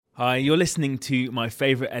Hi, you're listening to my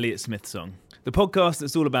favourite Elliott Smith song, the podcast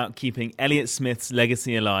that's all about keeping Elliott Smith's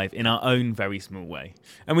legacy alive in our own very small way.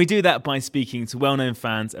 And we do that by speaking to well-known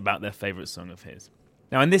fans about their favourite song of his.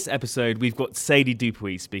 Now, in this episode, we've got Sadie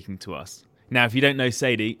Dupuis speaking to us. Now, if you don't know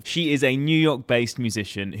Sadie, she is a New York-based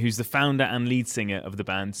musician who's the founder and lead singer of the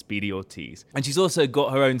band Speedy Ortiz. And she's also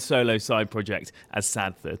got her own solo side project as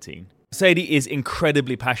Sad 13. Sadie is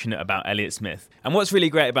incredibly passionate about Elliott Smith. And what's really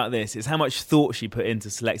great about this is how much thought she put into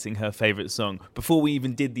selecting her favourite song before we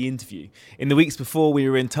even did the interview. In the weeks before, we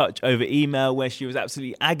were in touch over email where she was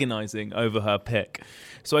absolutely agonising over her pick.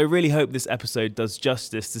 So I really hope this episode does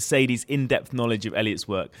justice to Sadie's in-depth knowledge of Elliott's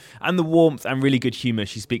work and the warmth and really good humour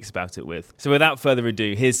she speaks about it with. So without further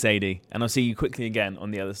ado, here's Sadie, and I'll see you quickly again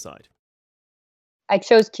on the other side. I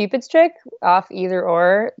chose Cupid's Trick off Either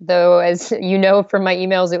Or, though, as you know from my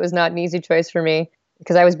emails, it was not an easy choice for me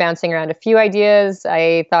because I was bouncing around a few ideas.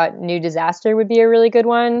 I thought New Disaster would be a really good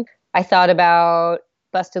one. I thought about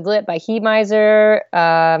Busted Lip by Heat Miser,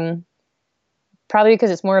 probably because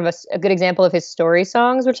it's more of a good example of his story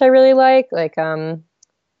songs, which I really like.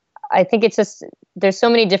 I think it's just, there's so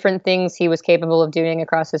many different things he was capable of doing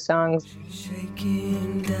across his songs.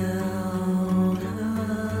 Shaking down,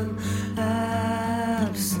 I'm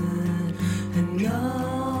absent and numb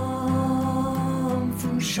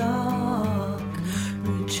from shock,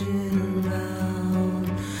 reaching around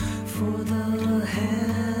for the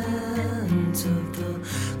hands of the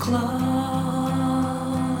clock,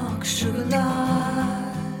 sugar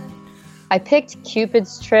light. I picked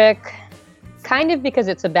Cupid's Trick kind of because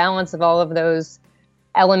it's a balance of all of those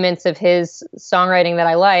elements of his songwriting that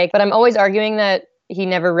I like, but I'm always arguing that he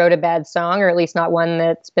never wrote a bad song, or at least not one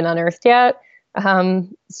that's been unearthed yet.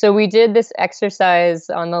 So we did this exercise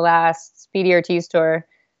on the last Speedy Ortiz tour.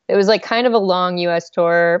 It was like kind of a long US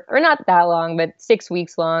tour, or not that long, but 6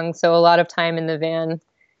 weeks long. So a lot of time in the van,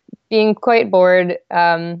 being quite bored.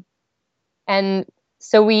 And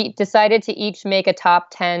so we decided to each make a top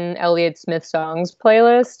 10 Elliott Smith songs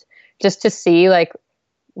playlist just to see like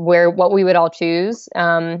what we would all choose.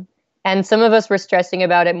 And some of us were stressing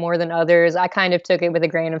about it more than others. I kind of took it with a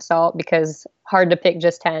grain of salt because hard to pick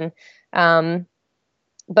just 10. But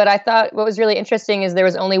I thought what was really interesting is there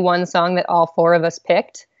was only one song that all four of us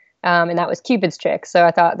picked, and that was Cupid's Trick. So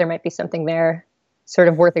I thought there might be something there sort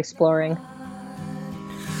of worth exploring.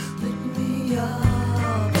 Lit me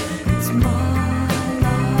up, it's my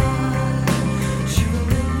life. You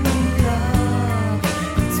lit me up,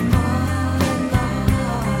 it's my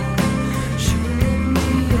life. You lit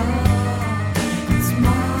me up, it's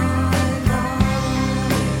my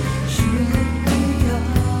life. You lit me up.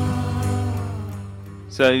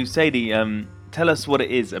 So Sadie, tell us what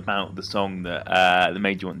it is about the song that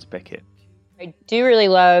made you want to pick it. I do really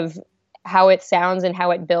love how it sounds and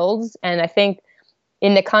how it builds. And I think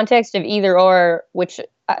in the context of Either Or, which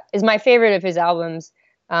is my favorite of his albums,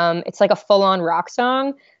 it's like a full-on rock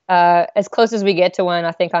song, as close as we get to one,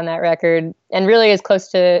 I think, on that record, and really as close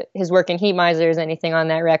to his work in Heat Miser as anything on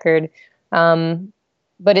that record.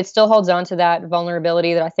 But it still holds on to that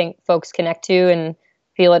vulnerability that I think folks connect to and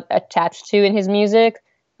feel attached to in his music.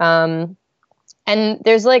 And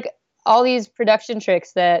there's like all these production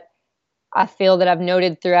tricks that I feel that I've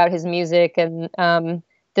noted throughout his music. And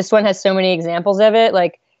this one has so many examples of it.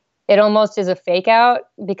 Like it almost is a fake out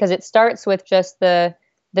because it starts with just the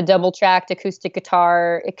double tracked acoustic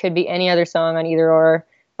guitar. It could be any other song on Either Or.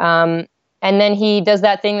 And then he does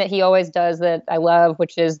that thing that he always does that I love,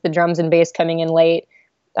 which is the drums and bass coming in late,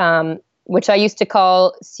 which I used to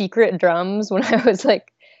call secret drums when I was like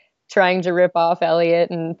trying to rip off Elliott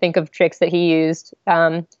and think of tricks that he used.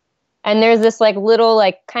 And there's this like little,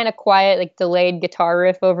 like kind of quiet, like delayed guitar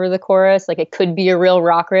riff over the chorus. Like it could be a real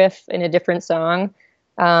rock riff in a different song.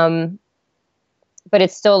 But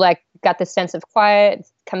it's still like got this sense of quiet. It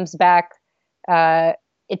comes back.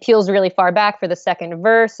 It peels really far back for the second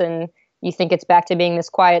verse. And you think it's back to being this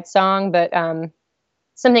quiet song. But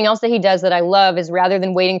something else that he does that I love is rather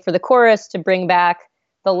than waiting for the chorus to bring back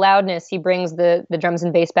the loudness, he brings the drums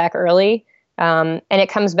and bass back early. And it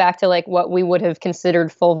comes back to like what we would have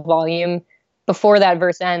considered full volume before that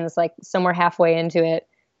verse ends, like somewhere halfway into it.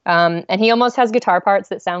 And he almost has guitar parts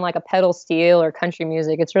that sound like a pedal steel or country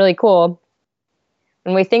music. It's really cool.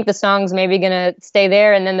 And we think the song's maybe going to stay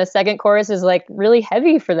there. And then the second chorus is like really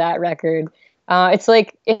heavy for that record. It's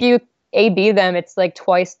like if you A-B them, it's like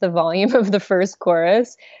twice the volume of the first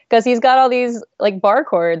chorus because he's got all these like bar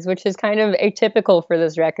chords, which is kind of atypical for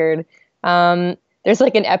this record. There's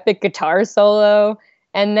like an epic guitar solo.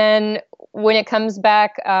 And then when it comes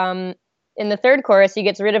back in the third chorus, he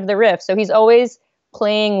gets rid of the riff. So he's always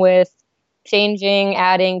playing with changing,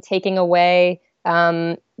 adding, taking away.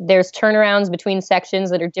 There's turnarounds between sections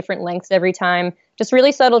that are different lengths every time. Just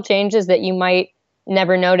really subtle changes that you might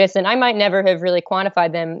never notice. And I might never have really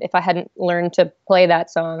quantified them if I hadn't learned to play that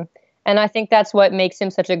song. And I think that's what makes him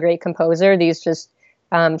such a great composer. These just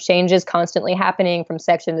changes constantly happening from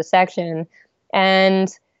section to section. And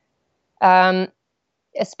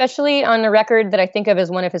especially on a record that I think of as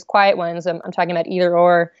one of his quiet ones, I'm talking about Either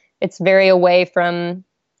Or, it's very away from,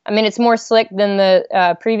 I mean, it's more slick than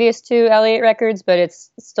the previous two Elliott records, but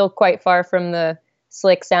it's still quite far from the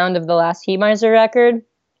slick sound of the last Heat Miser record.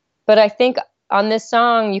 But I think on this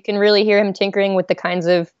song, you can really hear him tinkering with the kinds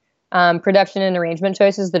of production and arrangement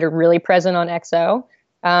choices that are really present on XO.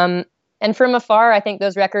 And from afar, I think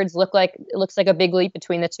those records looks like a big leap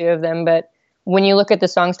between the two of them. But when you look at the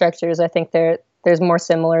song structures, I think there's more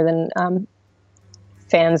similar than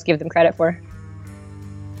fans give them credit for.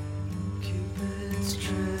 Cupid's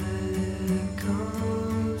trick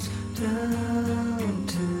comes down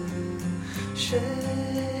to shake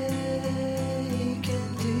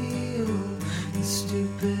and deal the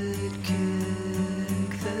stupid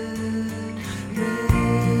kick that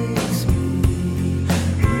makes me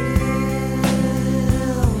real.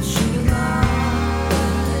 Should I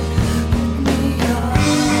let me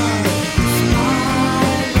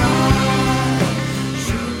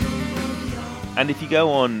And if you go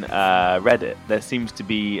on Reddit, there seems to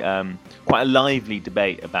be quite a lively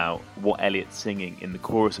debate about what Elliott's singing in the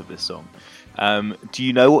chorus of this song. Do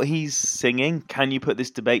you know what he's singing? Can you put this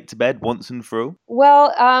debate to bed once and for all?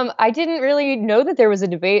 Well, I didn't really know that there was a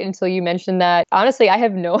debate until you mentioned that. Honestly, I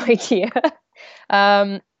have no idea.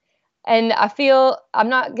 And I feel, I'm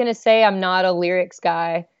not going to say I'm not a lyrics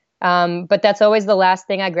guy, but that's always the last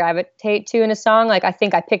thing I gravitate to in a song. Like, I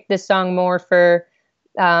think I picked this song more for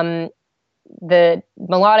the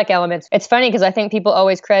melodic elements. It's funny because I think people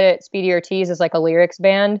always credit Speedy Ortiz as like a lyrics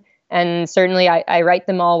band. And certainly I write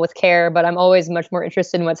them all with care, but I'm always much more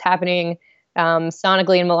interested in what's happening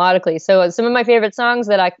sonically and melodically. So some of my favorite songs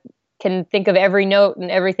that I can think of every note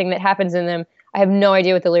and everything that happens in them, I have no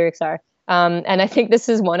idea what the lyrics are. And I think this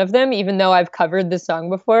is one of them, even though I've covered this song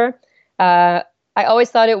before. I always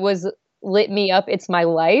thought it was Lit Me Up, It's My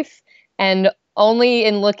Life. And only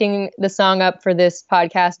in looking the song up for this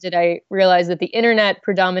podcast did I realize that the internet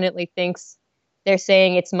predominantly thinks they're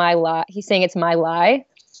saying it's my lie. He's saying it's my lie.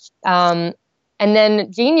 And then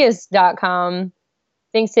Genius.com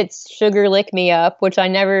thinks it's Sugar Lick Me Up, which I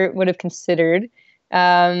never would have considered.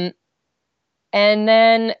 And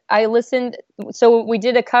then I listened. So we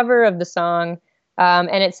did a cover of the song,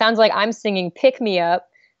 and it sounds like I'm singing Pick Me Up.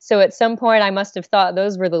 So at some point I must have thought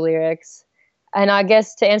those were the lyrics. And I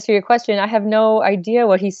guess to answer your question, I have no idea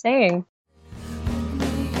what he's saying.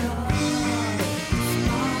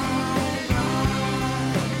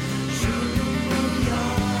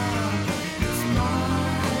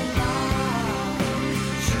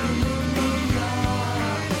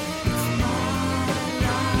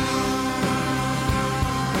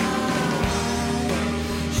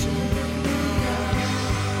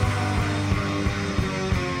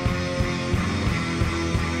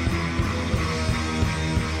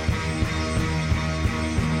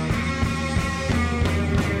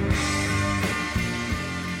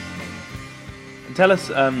 Tell us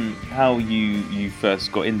how you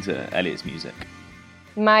first got into Elliott's music.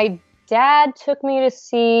 My dad took me to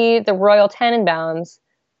see the Royal Tenenbaums,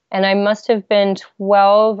 and I must have been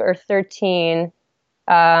 12 or 13,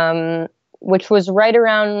 which was right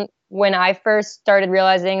around when I first started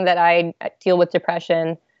realizing that I deal with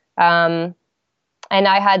depression. And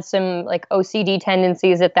I had some like OCD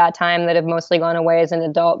tendencies at that time that have mostly gone away as an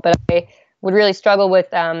adult, but I would really struggle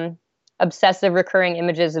with obsessive recurring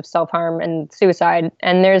images of self-harm and suicide.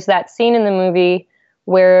 And there's that scene in the movie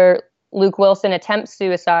where Luke Wilson attempts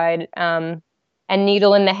suicide, and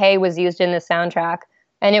Needle in the Hay was used in the soundtrack.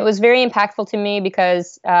 And it was very impactful to me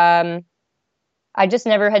because I just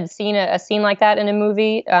never had seen a scene like that in a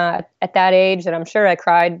movie at that age, and I'm sure I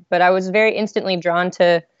cried, but I was very instantly drawn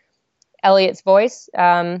to Elliott's voice.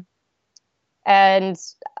 And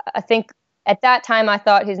I think at that time, I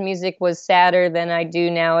thought his music was sadder than I do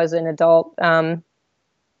now as an adult.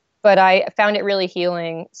 But I found it really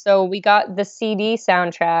healing. So we got the CD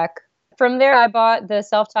soundtrack. From there, I bought the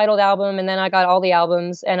self-titled album, and then I got all the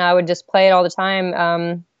albums, and I would just play it all the time.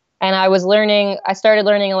 And I started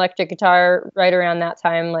learning electric guitar right around that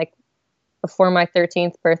time, like before my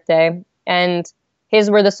 13th birthday. And his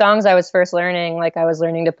were the songs I was first learning. Like I was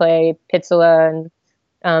learning to play Pizzula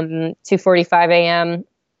and 2:45 a.m.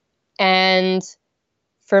 And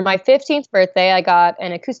for my 15th birthday, I got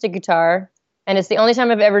an acoustic guitar. And it's the only time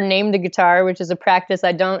I've ever named a guitar, which is a practice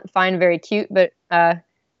I don't find very cute, but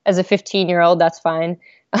as a 15-year-old, that's fine.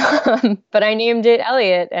 But I named it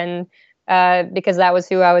Elliot, and because that was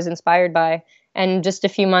who I was inspired by. And just a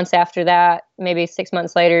few months after that, maybe 6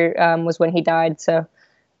 months later, was when he died. So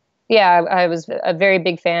yeah, I was a very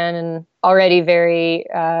big fan and already very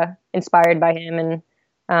inspired by him.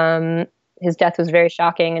 And his death was very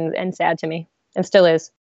shocking and sad to me, and still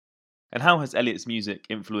is. And how has Elliot's music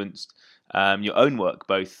influenced your own work,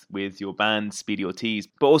 both with your band Speedy Ortiz,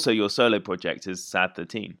 but also your solo project as Sad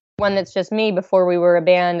 13? One that's just me. Before we were a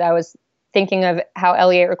band, I was thinking of how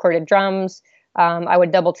Elliot recorded drums. I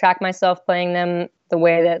would double track myself playing them the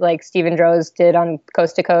way that like Stephen Droz did on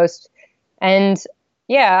Coast to Coast. And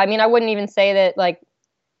yeah, I mean, I wouldn't even say that like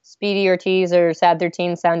Speedy Ortiz or Sad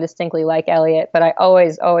 13 sound distinctly like Elliot, but I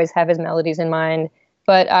always have his melodies in mind.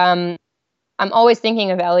 But I'm always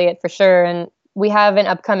thinking of Elliot for sure. And we have an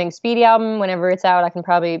upcoming Speedy album. Whenever it's out, I can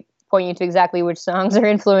probably point you to exactly which songs are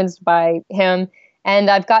influenced by him. And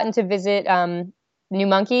I've gotten to visit New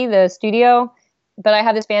Monkey, the studio, but I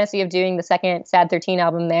have this fantasy of doing the second Sad 13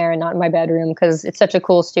 album there and not in my bedroom because it's such a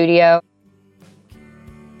cool studio.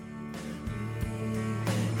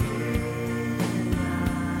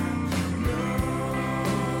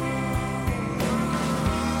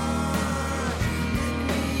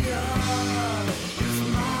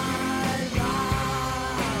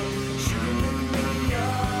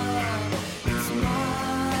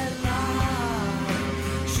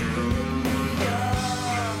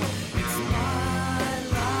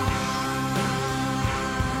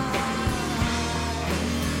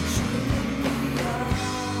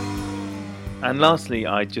 And lastly,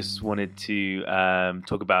 I just wanted to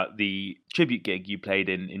talk about the tribute gig you played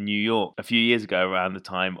in New York a few years ago around the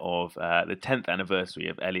time of the 10th anniversary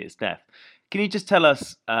of Elliot's death. Can you just tell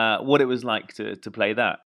us what it was like to play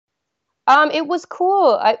that? It was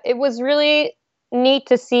cool. It was really neat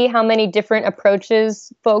to see how many different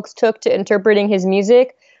approaches folks took to interpreting his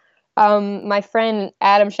music. My friend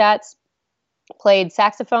Adam Schatz played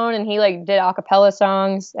saxophone and he like did a cappella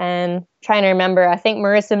songs, and trying to remember, I think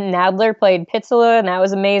Marissa Nadler played Pizzula and that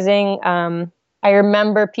was amazing. I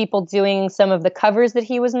remember people doing some of the covers that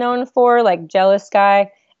he was known for, like Jealous Guy,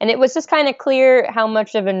 and it was just kind of clear how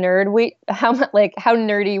much of a nerd how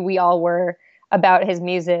nerdy we all were about his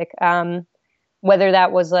music. Whether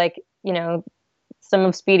that was like, you know, some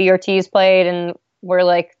of Speedy Ortiz played and we're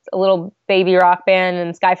like a little baby rock band,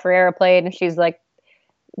 and Sky Ferreira played and she's like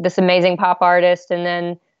this amazing pop artist, and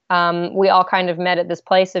then we all kind of met at this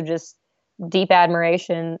place of just deep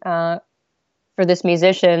admiration for this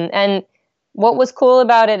musician. And what was cool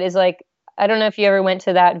about it is like, I don't know if you ever went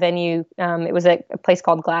to that venue. It was at a place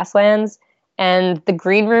called Glasslands, and the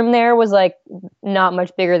green room there was like not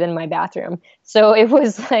much bigger than my bathroom. So it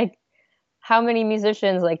was like, how many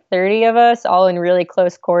musicians, like 30 of us, all in really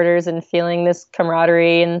close quarters and feeling this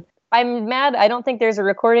camaraderie. And I'm mad I don't think there's a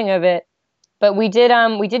recording of it, but we did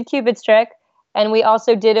Cupid's Trick, and we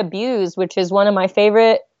also did Abused, which is one of my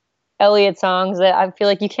favorite Elliot songs that I feel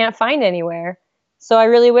like you can't find anywhere. So I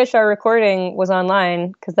really wish our recording was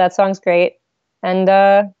online because that song's great, and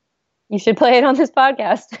you should play it on this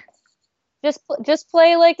podcast. just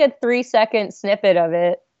play like a 3-second snippet of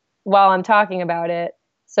it while I'm talking about it,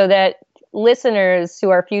 so that listeners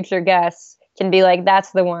who are future guests can be like,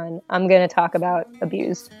 that's the one I'm going to talk about.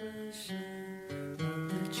 Abused.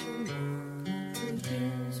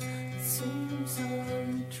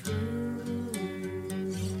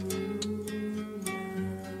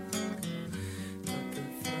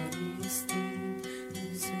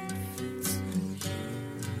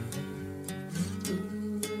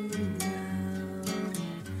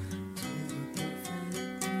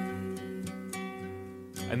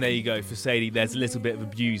 And there you go, for Sadie, there's a little bit of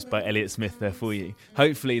Abused by Elliot Smith there for you.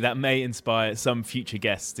 Hopefully that may inspire some future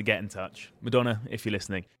guests to get in touch. Madonna, if you're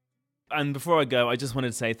listening. And before I go, I just wanted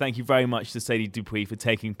to say thank you very much to Sadie Dupuis for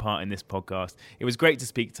taking part in this podcast. It was great to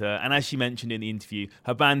speak to her, and as she mentioned in the interview,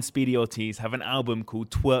 her band Speedy Ortiz have an album called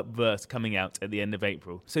Twerp Verse coming out at the end of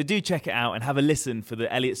April. So do check it out and have a listen for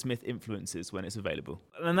the Elliot Smith influences when it's available.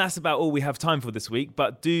 And that's about all we have time for this week,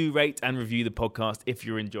 but do rate and review the podcast if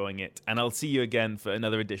you're enjoying it, and I'll see you again for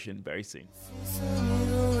another edition very soon.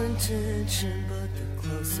 Intention, but the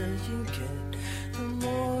closer you get, the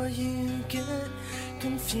more you get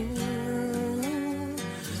confused.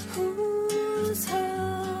 Who's